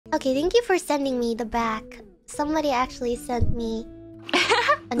Okay, thank you for sending me the back. Somebody actually sent me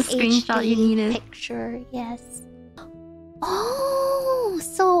an The screenshot you HD needed. picture. Yes. Oh,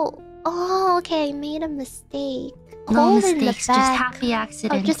 so okay, I made a mistake. No Hole in the mistakes, just back. happy Oh,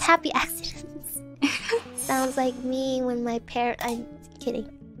 accidents. just happy accidents. Sounds like me when my parent. I'm kidding.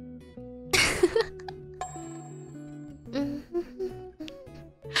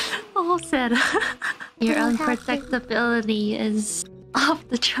 Oh, Sarah. Your What happened? unprotectability is off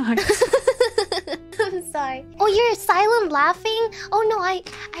the charts. I'm sorry. Oh, you're silent laughing? Oh no, I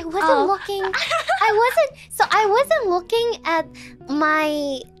wasn't looking. I wasn't looking at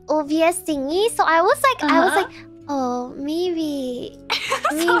my OBS thingy. So I was like, oh, maybe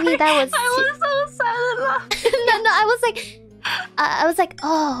Sorry, that was. I was so silent laughing. No, I was like,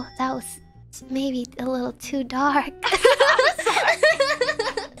 oh, that was maybe a little too dark.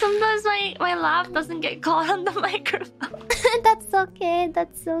 Sometimes my laugh doesn't get caught on the microphone. That's okay.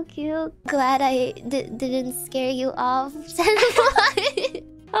 That's so cute. Glad I didn't scare you off.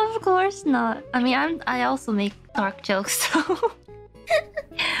 Of course not. I mean, I also make dark jokes, so...